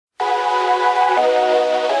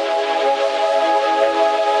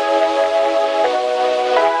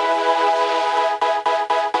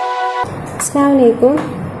Assalamualaikum.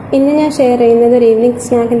 ഇന്ന് ഞാൻ share ചെയ്യുന്നത് ഒരു ഈവനിംഗ്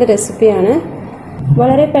സ്നാക്കിന്റെ റെസിപ്പിയാണ്.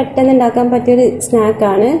 വളരെ പെട്ടെന്ന് ഉണ്ടാക്കാൻ പറ്റിയ ഒരു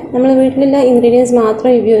സ്നാക്കാണ്. നമ്മൾ വീട്ടിലുള്ള ഇൻഗ്രീഡിയൻസ് മാത്രം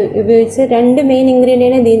ഉപയോഗിച്ച് രണ്ട് മെയിൻ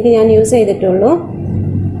ഇൻഗ്രീഡിയന്റ് ഇതിൽ ഞാൻ യൂസ് ചെയ്തിട്ടുള്ളൂ.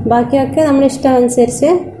 ബാക്കിയൊക്കെ നമ്മുടെ ഇഷ്ടം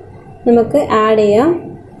അനുസരിച്ച് നമുക്ക് ആഡ് ചെയ്യാം.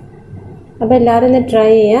 അപ്പോൾ എല്ലാവരും ഒന്ന്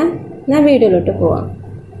ട്രൈ ചെയ്യാം. ഞാൻ വീഡിയോയിലോട്ട് പോവാം.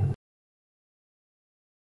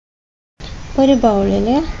 ഒരു ബൗളിൽ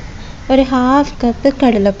ഒരു ഹാഫ് കപ്പ്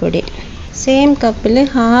കടലപ്പൊടി, സെയിം കപ്പിൽ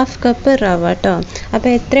ഹാഫ് കപ്പ് റവ കേട്ടോ. അപ്പോൾ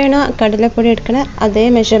എത്രയാണോ കടലപ്പൊടി എടുക്കണം അതേ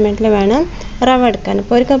മെഷർമെൻറ്റിൽ വേണം റവ എടുക്കാൻ.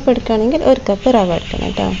 ഇപ്പോൾ ഒരു കപ്പ് എടുക്കുകയാണെങ്കിൽ ഒരു കപ്പ് റവ എടുക്കണം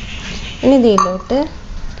കേട്ടോ. ഇനി ഇതിലോട്ട്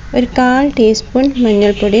ഒരു 1/4 ടീസ്പൂൺ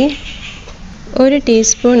മഞ്ഞൾപ്പൊടി, 1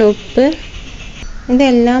 ടീസ്പൂൺ ഉപ്പ്,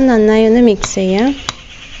 ഇതെല്ലാം നന്നായി ഒന്ന് മിക്സ് ചെയ്യാം.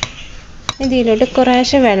 ഇതിലോട്ട്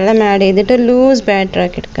കുറേശ്ശെ വെള്ളം ആഡ് ചെയ്തിട്ട് ലൂസ് ബാറ്റർ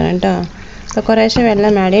ആക്കി എടുക്കണം കേട്ടോ. അപ്പോൾ കുറേശ്ശെ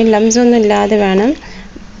വെള്ളം ആഡ് ചെയ്യും, ലംസ് ഒന്നും ഇല്ലാതെ വേണം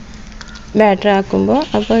ബാറ്റർ ആക്കുമ്പോൾ.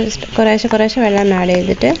 അപ്പോൾ കുറേശ്ശെ വെള്ളം ആഡ്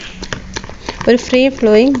ചെയ്തിട്ട് ഒരു ഫ്രീ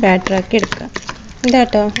ഫ്ലോയിങ് ബാറ്റർ ആക്കി എടുക്കുക.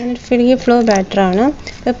 ഇതാട്ടോ ഫ്രീ ഫ്ലോ ബാറ്ററാണ്.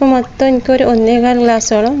 ഇപ്പോൾ മൊത്തം എനിക്കൊരു 1.25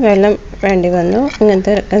 ഗ്ലാസ്സോളം വെള്ളം വേണ്ടി വന്നു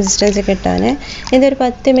ഇങ്ങനത്തെ കൺസിസ്റ്റൻസി കിട്ടാൻ. ഇതൊരു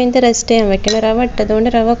 10 മിനിറ്റ് റെസ്റ്റ് ചെയ്യാൻ വെക്കണം. റവ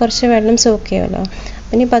ഇട്ടതുകൊണ്ട് റവ കുറച്ച് വെള്ളം സോക്ക് ചെയ്യുമല്ലോ.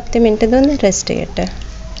 ഇനി 10 മിനിറ്റ് ഇതൊന്ന് റെസ്റ്റ് ചെയ്യട്ടെ.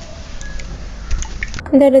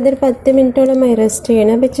 ഇതൊരു 10 മിനിറ്റോളമായി റെസ്റ്റ്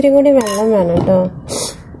ചെയ്യണം. അപ്പോൾ ഇച്ചിരി കൂടി വെള്ളം വേണം കേട്ടോ.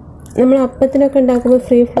 നമ്മൾ അപ്പത്തിനൊക്കെ ഉണ്ടാക്കുമ്പോൾ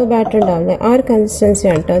ഫ്രീ ഫ്ലോ ബാറ്റർ ഉണ്ടാവില്ലേ, ആ ഒരു കൺസിസ്റ്റൻസി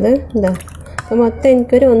ആണ് കേട്ടോ അത്. ഇതാ അപ്പോൾ മൊത്തം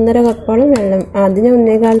എനിക്കൊരു 1.5 കപ്പോളം വെള്ളം, അതിന്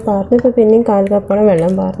 1.25 പാർന്നു, ഇപ്പോൾ പിന്നെയും 1/4 കപ്പോളം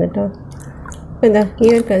വെള്ളം പാർന്നു കേട്ടോ. അപ്പോൾ ഇതാ ഈ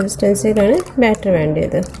ഒരു കൺസിസ്റ്റൻസിയിലാണ് ബാറ്റർ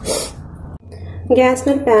വേണ്ടത്.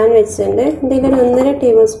 ഗ്യാസിലൊരു പാൻ വെച്ചിട്ടുണ്ട്. ഇതിലൊരു 1.5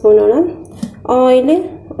 ടേബിൾ സ്പൂണോളം ഓയിൽ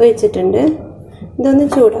ഒഴിച്ചിട്ടുണ്ട്. ഇതൊന്ന്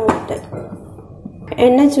ചൂടാവട്ടെ.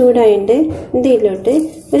 എണ്ണ ചൂടായിട്ട് ഇതിലോട്ട്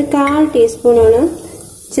ഒരു 1/4 ടീസ്പൂണോളം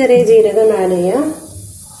ചെറിയ ജീരകം ആഡ് ചെയ്യാം.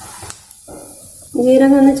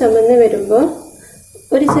 ജീരകം ഒന്ന് ചുമന്ന് വരുമ്പോൾ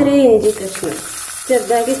ഒരു ചെറിയ ഇഞ്ചി കഷ്ണം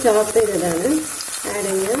ചെറുതാക്കി ചോപ്പ് ചെയ്തതാണ് ആഡ്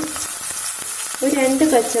ചെയ്യാം. ഒരു 2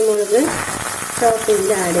 പച്ചമുളക് ചോപ്പ്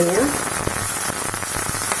ചെയ്ത് ആഡ് ചെയ്യാം.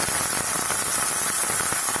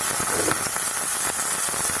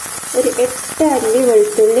 ഒരു 8 അല്ലി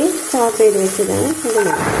വെളുത്തുള്ളി ചോപ്പ് ചെയ്ത് വെച്ചതാണ് ഇത്.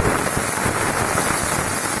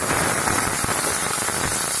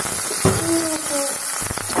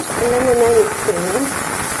 എല്ലാം നന്നായി മിക്സ് ചെയ്യണം.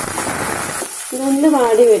 ഇതൊന്ന്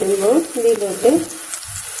വാടി വരുമ്പോൾ ഇതിലോട്ട്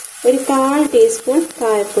ഒരു 1/4 ടീസ്പൂൺ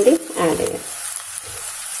കായപ്പൊടി ആഡ് ചെയ്യാം.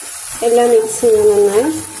 എല്ലാം മിക്സ് ചെയ്യാം നന്നായി.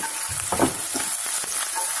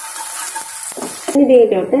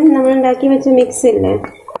 ഇതിലോട്ട് നമ്മളുണ്ടാക്കി വെച്ച മിക്സ് ഇല്ലേ,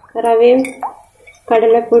 റവയും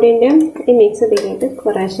കടലപ്പൊടിൻ്റെയും ഈ മിക്സ് ഇതിലോട്ട്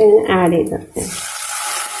കുറേശ്ശെ ആഡ് ചെയ്തിട്ട്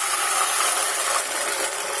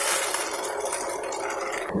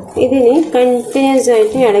ഇതിന് കണ്ടിന്യൂസ്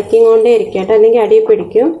ആയിട്ട് ഇളക്കിക്കൊണ്ടേ ഇരിക്കുക കേട്ടോ, അല്ലെങ്കിൽ അടി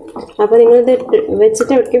പിടിക്കും. അപ്പോൾ നിങ്ങളിത്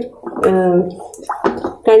വെച്ചിട്ട് വെക്കും,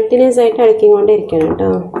 കണ്ടിന്യൂസ് ആയിട്ട് ഇളക്കിക്കൊണ്ടേ ഇരിക്കണം കേട്ടോ.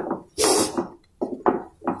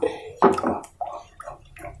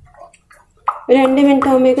 ഒരു 2 മിനിറ്റ്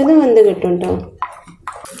ആകുമ്പോഴേക്കും ഇത് വെന്ത് കിട്ടും കേട്ടോ.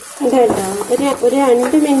 ഇതാട്ടോ ഒരു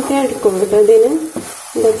 2 മിനിറ്റ് എടുക്കും കേട്ടോ ഇതിന്.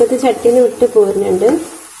 ഇതൊക്കെ ഇത് ചട്ടിയിൽ നിന്ന് വിട്ട് പോരുന്നുണ്ട്.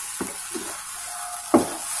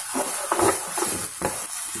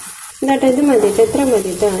 ഇതാട്ടോ ഇത് മതി കേട്ടോ, എത്ര മതി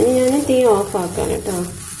കേട്ടോ. ഇനി ഞാൻ തീ ഓഫ് ആക്കാം കേട്ടോ.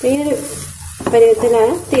 ഈ ഒരു പരുവത്തിലായ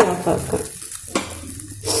തീ ഓഫ് ആക്കാം.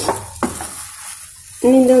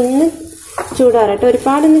 ഇനി ഇതൊന്ന് ചൂടാറട്ടെ.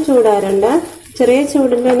 ഒരുപാടൊന്നും ചൂടാറണ്ട, ചെറിയ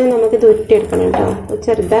ചൂടിൽ തന്നെ നമുക്കിത് ഉരുട്ടിയെടുക്കണം കേട്ടോ.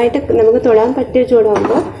 ചെറുതായിട്ട് നമുക്ക് തൊടാൻ പറ്റിയ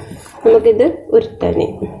ചൂടാകുമ്പോൾ നമുക്കിത് ഉരുട്ടാനേ.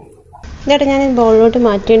 ഇതായിട്ട് ഞാൻ ബൗളിലോട്ട്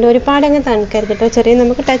മാറ്റിയിട്ടുണ്ട്. ഒരുപാടങ്ങ് തണുക്കരുത് കേട്ടോ, ചെറിയ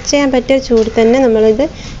നമുക്ക് ടച്ച് ചെയ്യാൻ പറ്റിയ ചൂട് തന്നെ നമ്മളിത്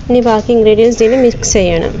ഇനി ബാക്കി ഇൻഗ്രീഡിയൻസ് ഇതിൽ മിക്സ്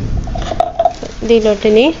ചെയ്യണം. ഇതിലോട്ട്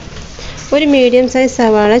ഇനി ഒരു മീഡിയം സൈസ്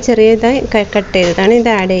സവാള ചെറിയതായി കട്ട് ചെയ്തതാണ് ഇത്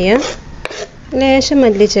ആഡ് ചെയ്യാം. ലേശം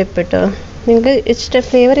മല്ലിച്ചപ്പ് കേട്ടോ, നിങ്ങൾക്ക്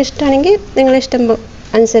ഫ്ലേവർ ഇഷ്ടമാണെങ്കിൽ നിങ്ങളിഷ്ടം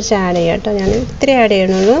അനുസരിച്ച് ആഡ് ചെയ്യാം കേട്ടോ. ഞാൻ ഇത്തിരി ആഡ്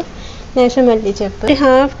ചെയ്യണുള്ളൂ. ലേശം മല്ലിച്ചപ്പ്, ഒരു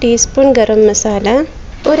 1/2 ടീസ്പൂൺ ഗരം മസാല,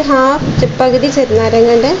 ഒരു പകുതി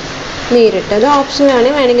ചെറുനാരങ്ങൻ്റെ നീരിട്ട്, അത് ഓപ്ഷനാണ്,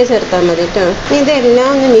 വേണമെങ്കിൽ ചേർത്താൽ മതി കേട്ടോ. ഇതെല്ലാം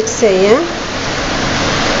ഒന്ന് മിക്സ് ചെയ്യാം.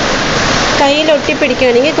 കയ്യിൽ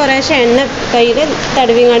ഒട്ടിപ്പിടിക്കുകയാണെങ്കിൽ കുറേശ്ശെ എണ്ണ കയ്യിൽ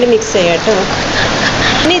തടവിങ്ങാണ്ട് മിക്സ് ചെയ്യാം കേട്ടോ.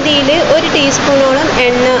 ഇനി ഇതിൽ 1 ടീസ്പൂണോളം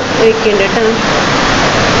എണ്ണ ഒഴിക്കുന്നുണ്ട് കേട്ടോ.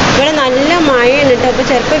 ഇവിടെ നല്ല മഴയാണ് കേട്ടോ, അപ്പോൾ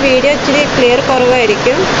ചിലപ്പോൾ വീഡിയോ ഇച്ചിരി ക്ലിയർ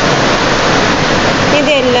കുറവായിരിക്കും.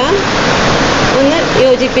 ഇതെല്ലാം ഒന്ന്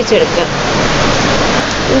യോജിപ്പിച്ചെടുക്കുക.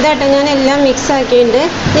 ഇതാട്ടോ ഞാൻ എല്ലാം മിക്സ് ആക്കിയിട്ട്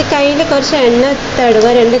ഈ കയ്യിൽ കുറച്ച് എണ്ണ തടുക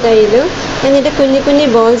 2 കയ്യിലും. എന്നിട്ട് കുഞ്ഞു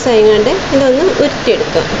ബോൾസ് ആയിങ്ങാണ്ട് ഇതൊന്ന്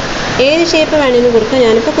ഉരുട്ടിയെടുക്കുക. ഏത് ഷേപ്പ് വേണമെങ്കിലും കൊടുക്കുക.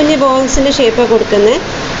 ഞാനിപ്പോൾ കുഞ്ഞു ബോൾസിൻ്റെ ഷേപ്പാണ് കൊടുക്കുന്നത്.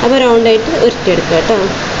 അപ്പോൾ റൗണ്ടായിട്ട് ഉരുട്ടിയെടുക്കുക കേട്ടോ.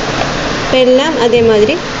 അപ്പോൾ എല്ലാം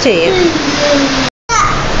അതേമാതിരി ചെയ്യാം.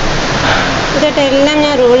 ഇതായിട്ട് എല്ലാം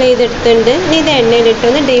ഞാൻ റോൾ ചെയ്തെടുത്തിട്ടുണ്ട്. ഇനി ഇത്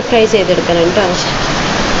എണ്ണയിലിട്ടൊന്ന് ഡീപ് ഫ്രൈ ചെയ്തെടുക്കണം കേട്ടോ.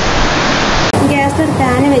 ഗ്യാസ് ഒരു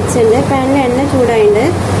പാൻ വെച്ചിട്ടുണ്ട്. പാനിൽ എണ്ണ ചൂടായിട്ട്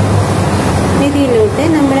ഇതിലോട്ട്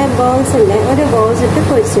നമ്മുടെ ബോൾസ് ഉണ്ട്, ഒരു ബോൾസ് ഇട്ട്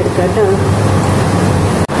പൊരിച്ചെടുക്കാം കേട്ടോ.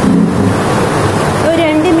 ഒരു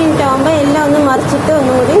 2 മിനിറ്റ് ആകുമ്പോൾ എല്ലാം ഒന്ന് മറിച്ചിട്ട്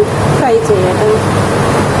ഒന്നുകൂടി ഫ്രൈ ചെയ്യാം കേട്ടോ.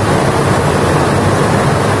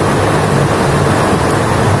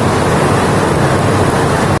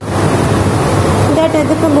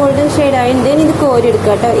 ഇതിപ്പോൾ ഗോൾഡൻ ഷെയ്ഡ് ആയിട്ട് ഇത്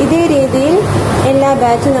കോരിയെടുക്കാം കേട്ടോ. ഇതേ രീതിയിൽ എല്ലാ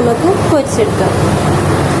ബാച്ചും നമുക്ക് പൊരിച്ചെടുക്കാം.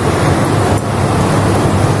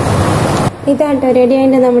 ഇതാട്ടോ റെഡി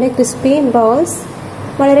ആയിട്ട് നമ്മുടെ ക്രിസ്പി ബോൾസ്.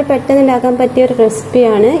 വളരെ പെട്ടെന്ന് ഉണ്ടാക്കാൻ പറ്റിയ ഒരു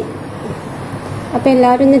റെസിപ്പിയാണ്. അപ്പോൾ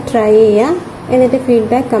എല്ലാവരും ഒന്ന് ട്രൈ ചെയ്യുക, എന്നിട്ട്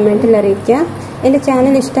ഫീഡ്ബാക്ക് കമൻറ്റിൽ അറിയിക്കുക. എൻ്റെ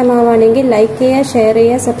ചാനൽ ഇഷ്ടമാവുകയാണെങ്കിൽ ലൈക്ക് ചെയ്യുക, ഷെയർ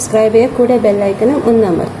ചെയ്യുക, സബ്സ്ക്രൈബ് ചെയ്യുക, കൂടെ ബെല്ലൈക്കനും ഒന്ന്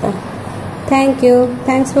അമർത്താം.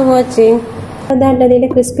 Thanks for watching. അതാണ്ട് അതിൻ്റെ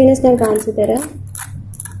ക്രിസ്പിനെസ് ഞാൻ കാണിച്ചു തരാം.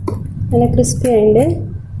 നല്ല ക്രിസ്പി ആയിട്ട്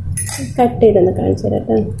കട്ട് ചെയ്തൊന്ന് കാണിച്ചു തരാം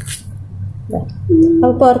കേട്ടോ.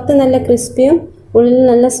 അപ്പോൾ പുറത്ത് നല്ല ക്രിസ്പിയും ഉള്ളിൽ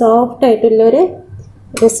നല്ല സോഫ്റ്റ് ആയിട്ടുള്ളൊരു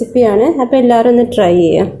റെസിപ്പിയാണ്. അപ്പോൾ എല്ലാവരും ഒന്ന് ട്രൈ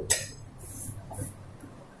ചെയ്യുക.